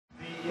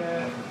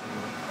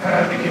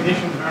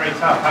conditions very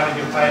tough. How did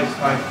your players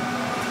play?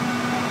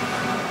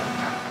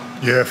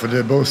 Yeah, for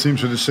both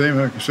teams are the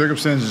same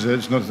circumstances.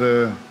 It's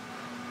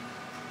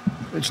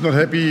not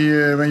happy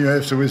when you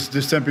have to with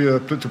this temperature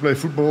to play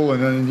football,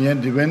 and then in the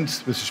end the wind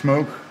with the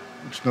smoke.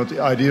 It's not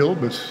ideal,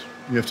 but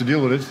you have to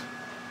deal with it.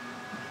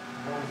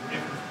 What was the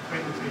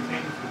difference between the two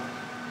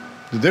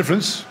teams? The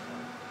difference,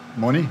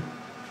 money.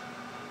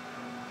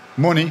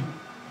 Money.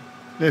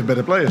 They have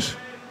better players.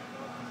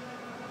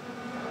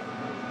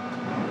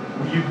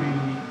 Will you be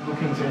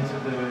looking to enter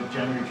the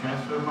January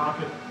transfer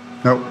market?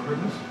 No. For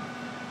Christmas?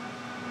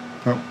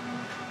 No.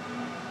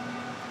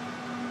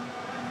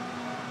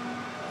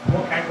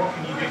 What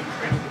can you do to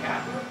bridge the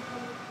gap?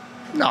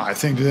 No, I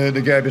think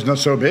the gap is not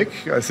so big.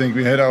 I think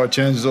we had our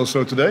chances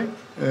also today.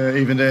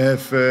 Even they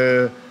have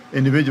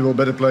individual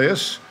better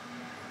players.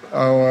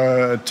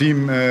 Our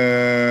team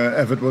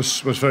effort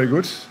was very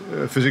good.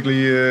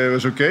 Physically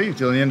was okay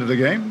till the end of the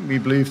game. We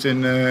believed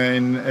in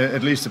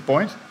at least a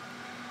point.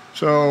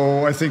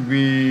 So I think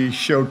we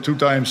showed 2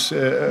 times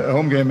a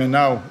home game, and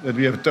now that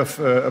we have a tough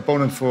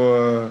opponent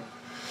for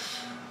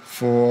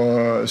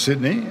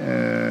Sydney.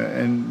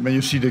 And when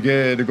you see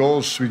the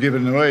goals we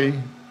given away,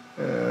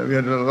 we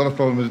had a lot of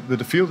problems with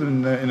the field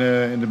in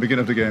the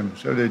beginning of the game.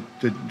 So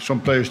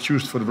some players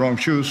choose for the wrong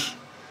shoes.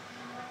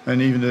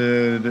 And even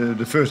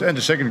the first and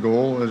the second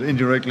goal was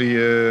indirectly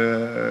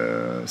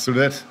through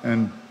that.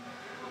 And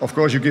of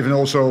course, you're given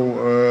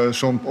also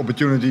some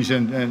opportunities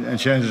and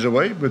chances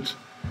away. But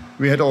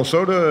we had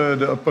also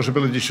the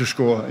possibilities to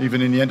score,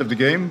 even in the end of the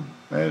game.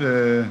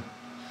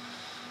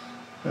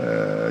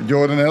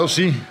 Jordan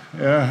Elsey,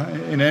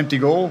 in an empty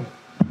goal.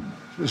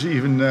 It's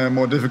even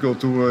more difficult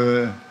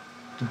to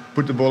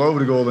put the ball over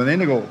the goal than in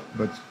the goal.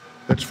 But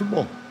that's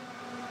football.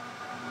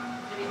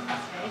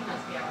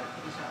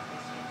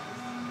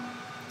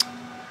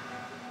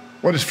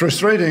 What is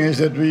frustrating is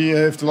that we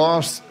have the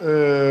last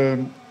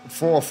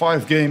 4 or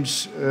 5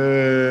 games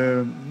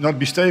not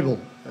be stable.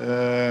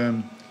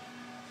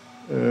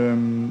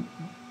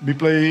 We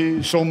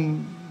play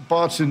some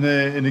parts in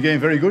the game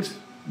very good.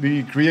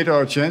 We create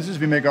our chances,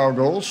 we make our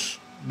goals,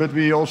 but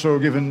we also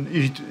give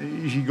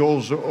easy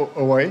goals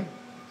away.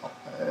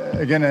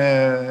 Again,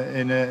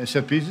 in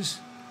set pieces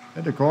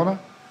at the corner.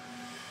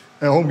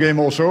 A home game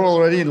also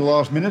already in the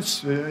last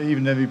minutes,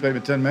 even then we play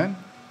with 10 men.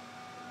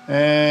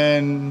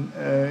 And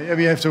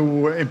we have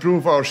to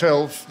improve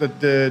ourselves. That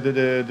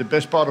the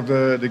best part of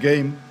the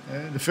game,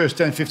 the first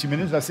 10-15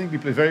 minutes, I think we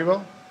played very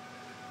well.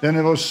 Then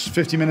it was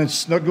 50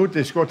 minutes not good.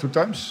 They scored 2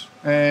 times,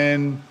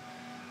 and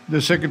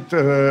the second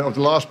of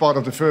the last part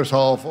of the first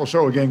half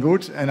also again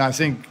good. And I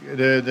think we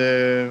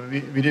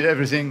did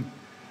everything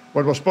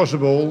what was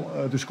possible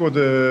to score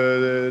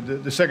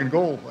the second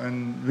goal,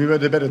 and we were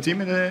the better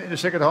team in the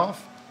second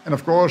half. And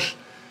of course,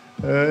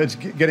 it's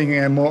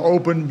getting more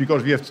open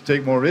because we have to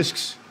take more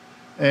risks.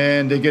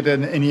 And they get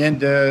in the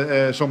end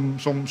some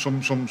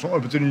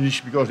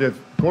opportunities because they have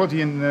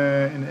quality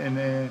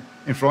in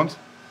front.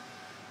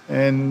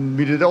 And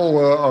we did all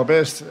our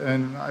best,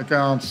 and I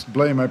can't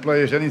blame my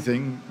players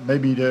anything.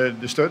 Maybe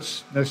the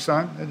studs next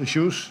time, the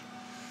shoes.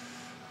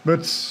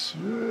 But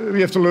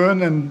we have to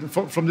learn and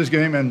from this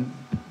game. And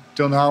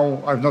till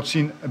now, I've not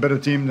seen a better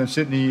team than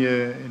Sydney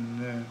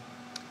in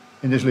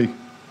this league.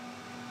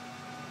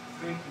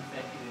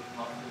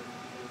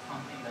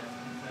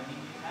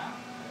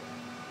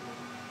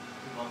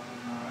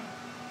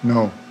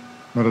 No,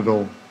 not at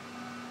all.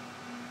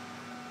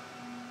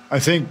 I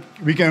think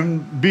we can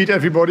beat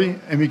everybody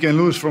and we can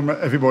lose from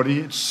everybody.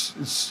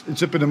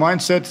 It's up in the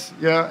mindset,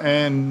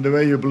 and the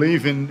way you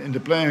believe in the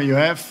plan you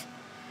have.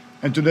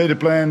 And today the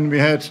plan we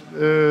had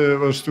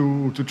was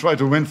to try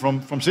to win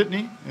from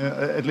Sydney,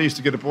 at least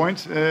to get a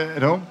point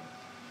at home.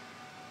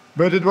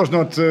 But it was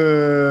not.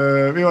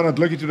 We were not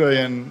lucky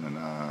today. And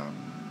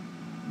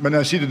when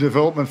I see the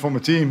development from a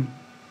team,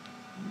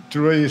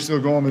 Touré is still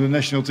going with the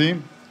national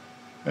team.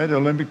 The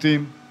Olympic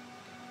team.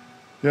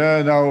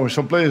 Now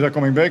some players are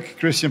coming back.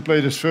 Christian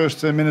played his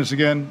first minutes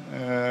again.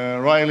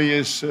 Riley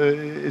is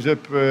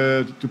up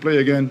to play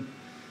again.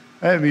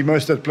 And we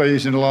must have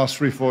players in the last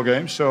 3-4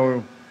 games,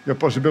 so your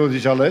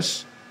possibilities are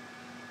less.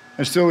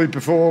 And still we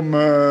perform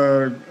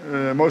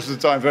most of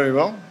the time very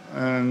well.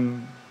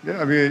 And you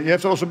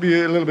have to also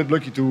be a little bit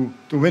lucky to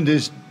win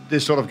this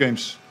sort of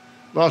games.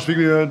 Last week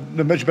we were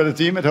the much better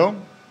team at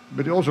home,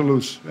 but we also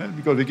lose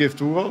because we give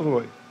 2 goals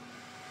away.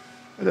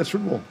 And that's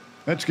football.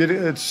 You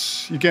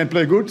can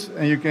play good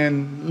and you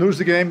can lose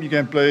the game. You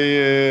can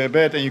play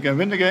bad and you can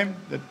win the game.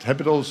 That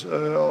happened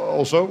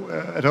also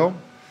at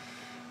home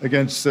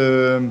against.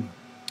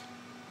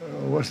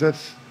 What's that?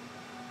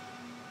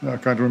 No, I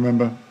can't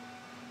remember.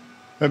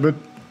 But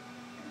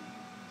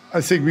I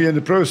think we're in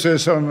the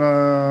process on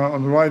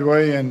the right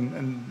way,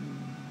 and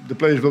the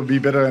players will be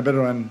better and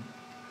better. And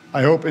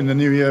I hope in the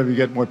new year we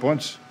get more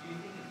points.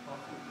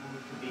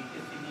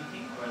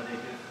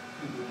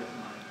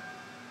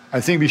 I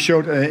think we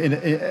showed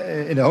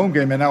in the home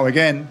game and now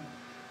again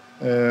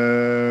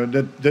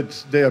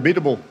that they are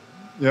beatable.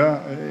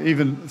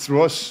 Even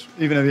through us,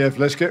 even if we have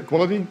less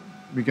quality,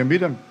 we can beat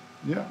them.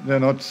 They're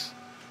not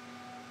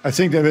I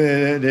think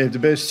they have the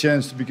best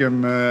chance to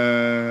become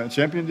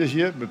champion this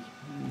year, but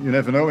you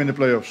never know in the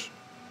playoffs.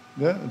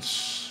 Yeah,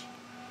 it's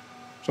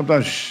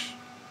sometimes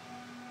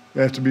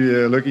you have to be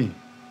lucky,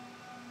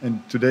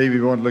 and today we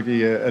weren't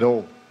lucky at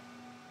all.